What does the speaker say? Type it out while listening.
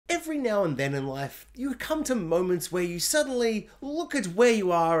Every now and then in life, you come to moments where you suddenly look at where you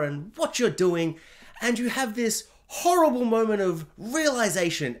are and what you're doing, and you have this horrible moment of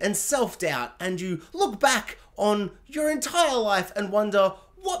realization and self-doubt, and you look back on your entire life and wonder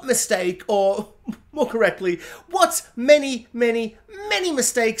what mistake, or more correctly, what many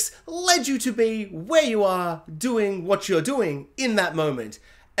mistakes led you to be where you are doing what you're doing in that moment,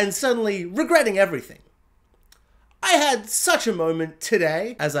 and suddenly regretting everything. I had such a moment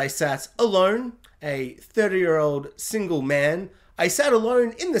today as I sat alone, a 30-year-old single man. I sat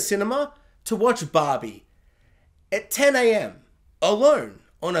alone in the cinema to watch Barbie at 10 a.m. alone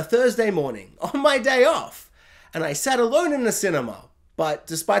on a Thursday morning on my day off. And I sat alone in the cinema. But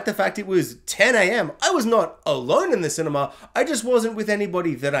despite the fact it was 10 a.m., I was not alone in the cinema. I just wasn't with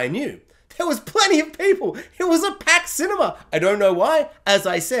anybody that I knew. There was plenty of people. It was a packed cinema. I don't know why. As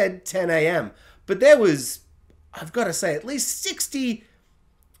I said, 10 a.m. But there was, I've got to say, at least 60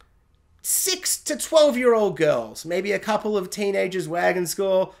 6 to 12-year-old girls, maybe a couple of teenagers wagon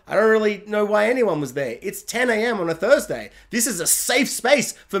score. I don't really know why anyone was there. It's 10 a.m. on a Thursday. This is a safe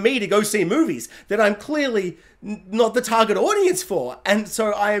space for me to go see movies that I'm clearly not the target audience for. And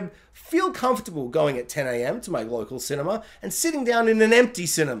so I feel comfortable going at 10 a.m. to my local cinema and sitting down in an empty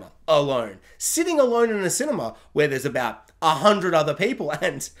cinema alone. Sitting alone in a cinema where there's about 100 other people.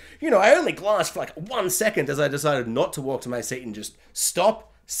 And, you know, I only glanced for like 1 second as I decided not to walk to my seat and just stop,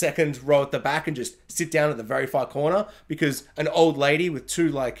 second row at the back, and just sit down at the very far corner, because an old lady with two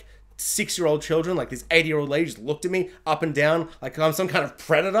like 6-year-old children, like this 80-year-old lady, just looked at me up and down like I'm some kind of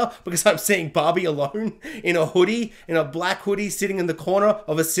predator because I'm seeing Barbie alone in a hoodie, in a black hoodie, sitting in the corner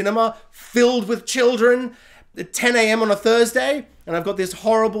of a cinema filled with children at 10 a.m. on a Thursday. And I've got this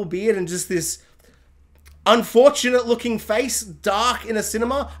horrible beard and just this unfortunate looking face, dark in a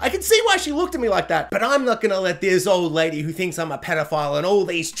cinema. I can see why she looked at me like that, but I'm not gonna let this old lady who thinks I'm a pedophile and all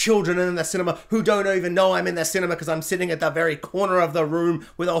these children in the cinema who don't even know I'm in the cinema because I'm sitting at the very corner of the room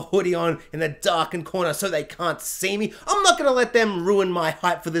with a hoodie on in the darkened corner so they can't see me. I'm not gonna let them ruin my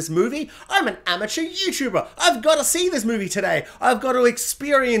hype for this movie. I'm an amateur YouTuber. I've got to see this movie today. I've got to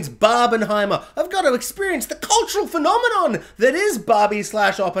experience Barbenheimer. I've got to experience the cultural phenomenon that is Barbie /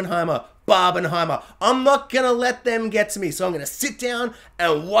 Oppenheimer. Barbenheimer. I'm not gonna let them get to me, so I'm gonna sit down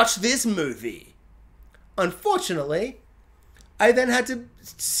and watch this movie. Unfortunately, I then had to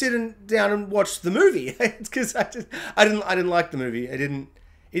sit down and watch the movie because I didn't like the movie. It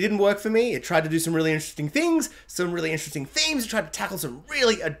didn't work for me. It tried to do some really interesting things, some really interesting themes. It tried to tackle some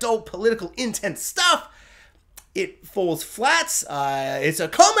really adult, political, intense stuff. It falls flat. It's a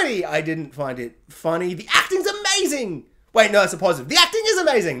comedy. I didn't find it funny. The acting's amazing. Wait, no, it's a positive. The acting is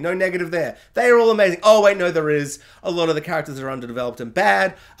amazing. No negative there. They are all amazing. Oh, wait, no, there is. A lot of the characters are underdeveloped and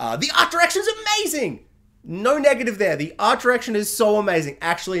bad. The art direction's amazing. No negative there. The art direction is so amazing.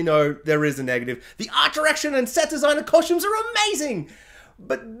 Actually, no, there is a negative. The art direction and set design and costumes are amazing.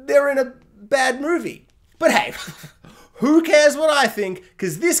 But they're in a bad movie. But hey, who cares what I think?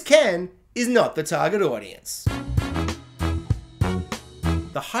 Because this Ken is not the target audience.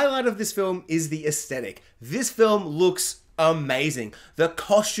 The highlight of this film is the aesthetic. This film looks amazing. The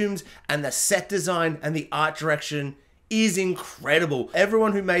costumes and the set design and the art direction is incredible.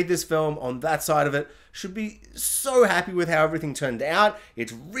 Everyone who made this film on that side of it should be so happy with how everything turned out.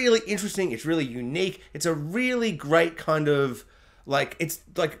 It's really interesting. It's really unique. It's a really great kind of, like, it's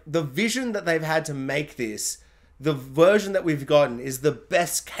like the vision that they've had to make this. The version that we've gotten is the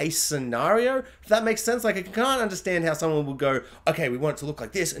best case scenario, if that makes sense. Like, I can't understand how someone would go, okay, we want it to look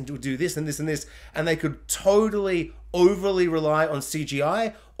like this and do this and this and this, and they could totally overly rely on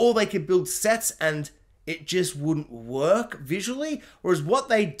CGI, or they could build sets and it just wouldn't work visually. Whereas what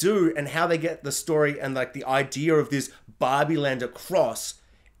they do and how they get the story and like the idea of this Barbie land across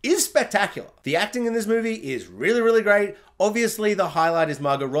is spectacular. The acting in this movie is really, really great. Obviously, the highlight is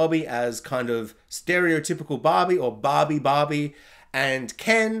Margot Robbie as kind of stereotypical Barbie, or Barbie. And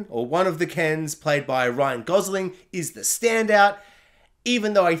Ken, or one of the Kens, played by Ryan Gosling, is the standout.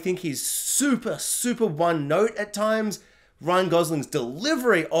 Even though I think he's super, super one note at times, Ryan Gosling's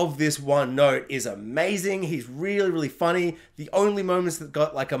delivery of this one note is amazing. He's really, really funny. The only moments that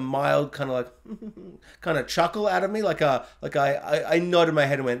got like a mild kind of like kind of chuckle out of me, I nodded my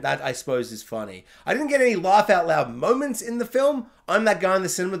head and went, that I suppose is funny. I didn't get any laugh out loud moments in the film. I'm that guy in the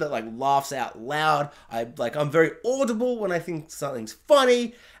cinema that like laughs out loud. I'm very audible when I think something's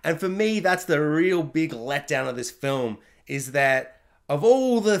funny. And for me, that's the real big letdown of this film, is that of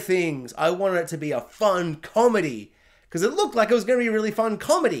all the things, I wanted it to be a fun comedy, because it looked like it was going to be a really fun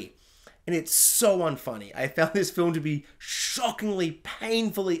comedy. And it's so unfunny. I found this film to be shockingly,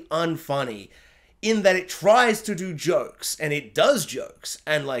 painfully unfunny. in that it tries to do jokes, and it does jokes,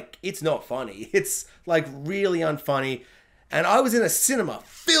 and like, it's not funny. It's like really unfunny. And I was in a cinema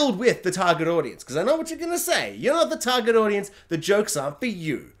filled with the target audience, because I know what you're going to say. You're not the target audience, the jokes aren't for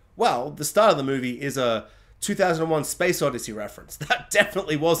you. Well, the start of the movie is a 2001 Space Odyssey reference. That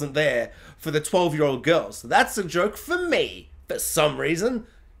definitely wasn't there for the 12-year-old girls. So that's a joke for me, for some reason.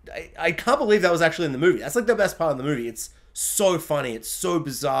 I can't believe that was actually in the movie. That's like the best part of the movie. It's so funny, it's so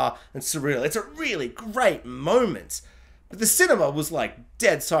bizarre and surreal. It's a really great moment. But the cinema was like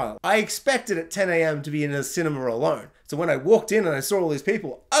dead silent. I expected at 10 a.m. to be in a cinema alone. So when I walked in and I saw all these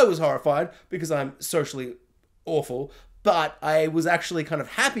people, I was horrified because I'm socially awful. But I was actually kind of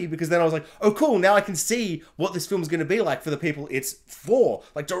happy because then I was like, oh cool, now I can see what this film's going to be like for the people it's for.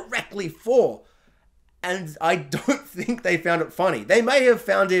 Like directly for. And I don't think they found it funny. They may have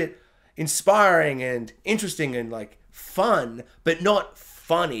found it inspiring and interesting and like fun, but not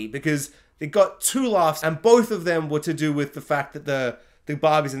funny, because they got 2 laughs and both of them were to do with the fact that the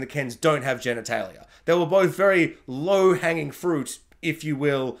Barbies and the Kens don't have genitalia. They were both very low-hanging fruit, if you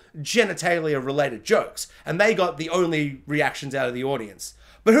will, genitalia-related jokes, and they got the only reactions out of the audience.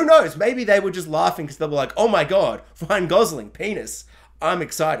 But who knows, maybe they were just laughing because they were like, oh my god, Ryan Gosling, penis. I'm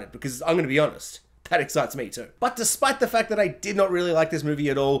excited, because I'm going to be honest, that excites me too. But despite the fact that I did not really like this movie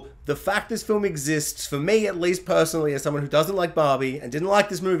at all, the fact this film exists, for me at least personally, as someone who doesn't like Barbie and didn't like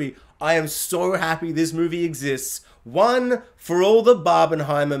this movie, I am so happy this movie exists. One, for all the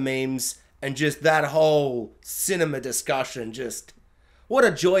Barbenheimer memes and just that whole cinema discussion, just what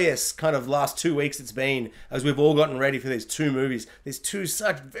a joyous kind of last 2 weeks it's been as we've all gotten ready for these 2 movies. These 2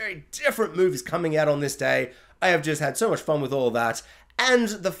 such very different movies coming out on this day. I have just had so much fun with all of that. And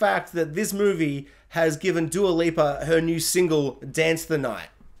the fact that this movie has given Dua Lipa her new single, Dance the Night.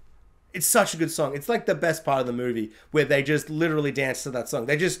 It's such a good song. It's like the best part of the movie, where they just literally dance to that song.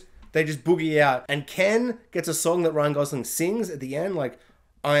 They just boogie out. And Ken gets a song that Ryan Gosling sings at the end, like,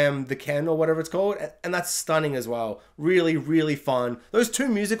 I Am the Ken, or whatever it's called. And that's stunning as well. Really, really fun. Those 2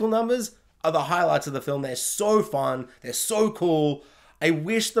 musical numbers are the highlights of the film. They're so fun. They're so cool. I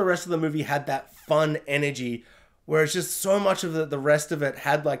wish the rest of the movie had that fun energy, whereas just so much of the rest of it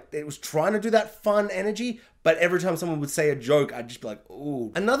had like, it was trying to do that fun energy, but every time someone would say a joke, I'd just be like,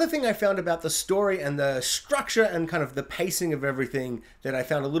 ooh. Another thing I found about the story and the structure and kind of the pacing of everything that I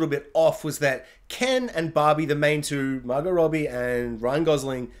found a little bit off was that Ken and Barbie, the main 2, Margot Robbie and Ryan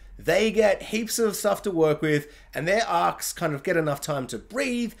Gosling, they get heaps of stuff to work with, and their arcs kind of get enough time to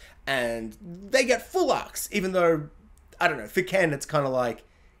breathe, and they get full arcs, even though, I don't know, for Ken, it's kind of like,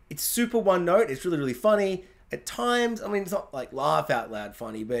 it's super one note, it's really, really funny. At times, I mean, it's not like laugh out loud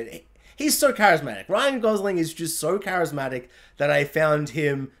funny, but he's so charismatic. Ryan Gosling is just so charismatic that I found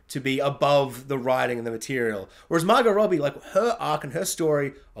him to be above the writing and the material. Whereas Margot Robbie, like her arc and her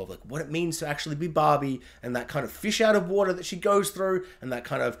story of like what it means to actually be Barbie and that kind of fish out of water that she goes through and that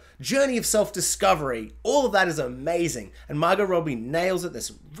kind of journey of self-discovery, all of that is amazing. And Margot Robbie nails it.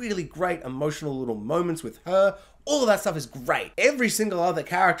 There's really great emotional little moments with her. All of that stuff is great. Every single other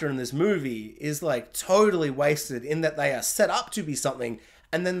character in this movie is like totally wasted in that they are set up to be something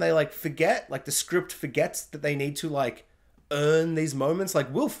and then they like forget, like the script forgets that they need to like earn these moments.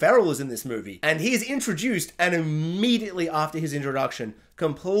 Like Will Ferrell is in this movie and he is introduced and immediately after his introduction,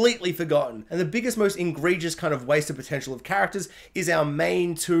 completely forgotten. And the biggest, most egregious kind of waste of potential of characters is our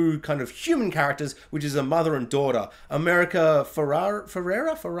main 2 kind of human characters, which is a mother and daughter. America Ferrari?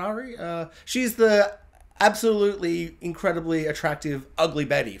 She's the absolutely incredibly attractive Ugly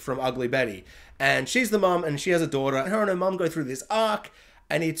Betty from Ugly Betty. And she's the mum and she has a daughter. And her and her mum go through this arc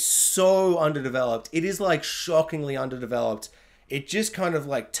and it's so underdeveloped. It is like shockingly underdeveloped. It just kind of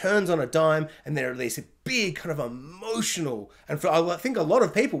like turns on a dime and there are these big kind of emotional, and for I think a lot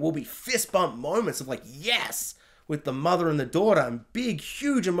of people will be fist bump moments of like, yes, with the mother and the daughter and big,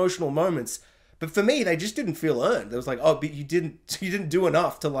 huge emotional moments. But for me, they just didn't feel earned. It was like, oh, but you didn't do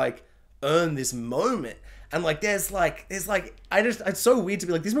enough to like earn this moment. And like it's so weird to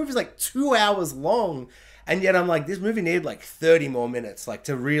be like, this movie's like 2 hours long, and yet I'm like, this movie needed like 30 more minutes, like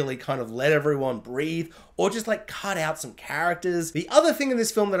to really kind of let everyone breathe, or just like cut out some characters. The other thing in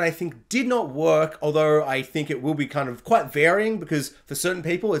this film that I think did not work, although I think it will be kind of quite varying, because for certain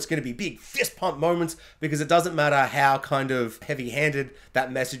people it's going to be big fist pump moments, because it doesn't matter how kind of heavy-handed that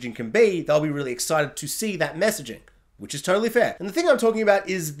messaging can be, they'll be really excited to see that messaging, which is totally fair. And the thing I'm talking about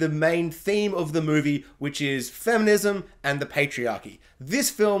is the main theme of the movie, which is feminism and the patriarchy. This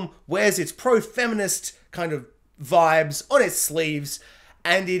film wears its pro-feminist kind of vibes on its sleeves,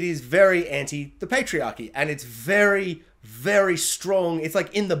 and it is very anti the patriarchy, and it's very, very strong. It's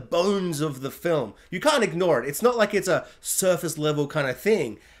like in the bones of the film. You can't ignore it. It's not like it's a surface level kind of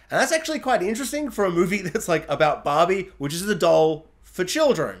thing. And that's actually quite interesting for a movie that's like about Barbie, which is the doll for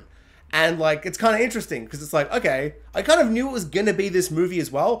children. And like, it's kind of interesting because it's like, okay, I kind of knew it was going to be this movie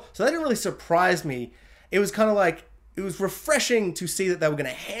as well. So that didn't really surprise me. It was kind of like, it was refreshing to see that they were going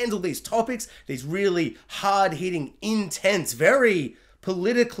to handle these topics, these really hard-hitting, intense, very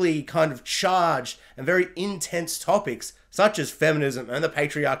politically kind of charged and very intense topics, such as feminism and the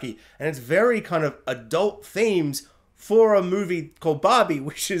patriarchy. And it's very kind of adult themes for a movie called Barbie,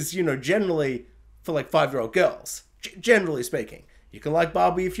 which is, you know, generally for like 5-year-old girls, generally speaking. You can like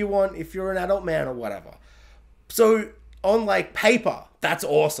Barbie if you want, if you're an adult man or whatever. So on like paper, that's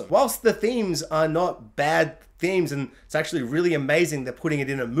awesome. Whilst the themes are not bad themes, and it's actually really amazing they're putting it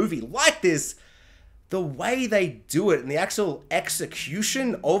in a movie like this, the way they do it and the actual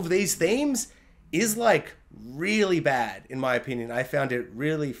execution of these themes is like really bad, in my opinion. I found it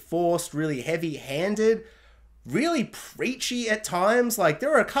really forced, really heavy-handed, really preachy at times. Like,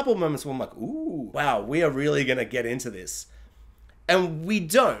 there are a couple moments where I'm like, ooh, wow, we are really gonna get into this. And we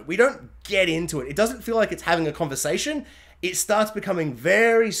don't get into it. It doesn't feel like it's having a conversation. It starts becoming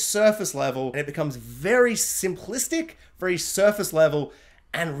very surface level, and it becomes very simplistic, very surface level,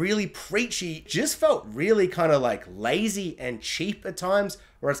 and really preachy. Just felt really kind of like lazy and cheap at times,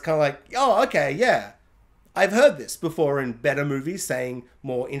 where it's kind of like, oh, okay, yeah. I've heard this before in better movies, saying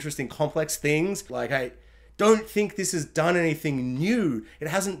more interesting, complex things. Like, I don't think this has done anything new. It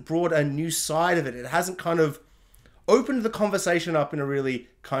hasn't brought a new side of it. It hasn't kind of opened the conversation up in a really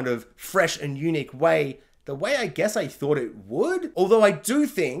kind of fresh and unique way, the way I guess I thought it would. Although I do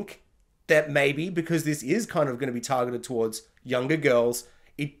think that maybe because this is kind of going to be targeted towards younger girls,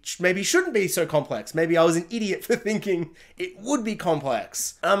 it maybe shouldn't be so complex. Maybe I was an idiot for thinking it would be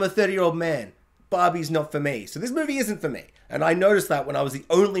complex. I'm a 30-year-old man. Barbie's not for me. So this movie isn't for me. And I noticed that when I was the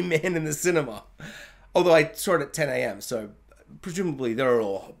only man in the cinema. Although I saw it at 10 a.m. So presumably they're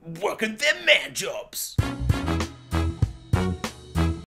all working their man jobs.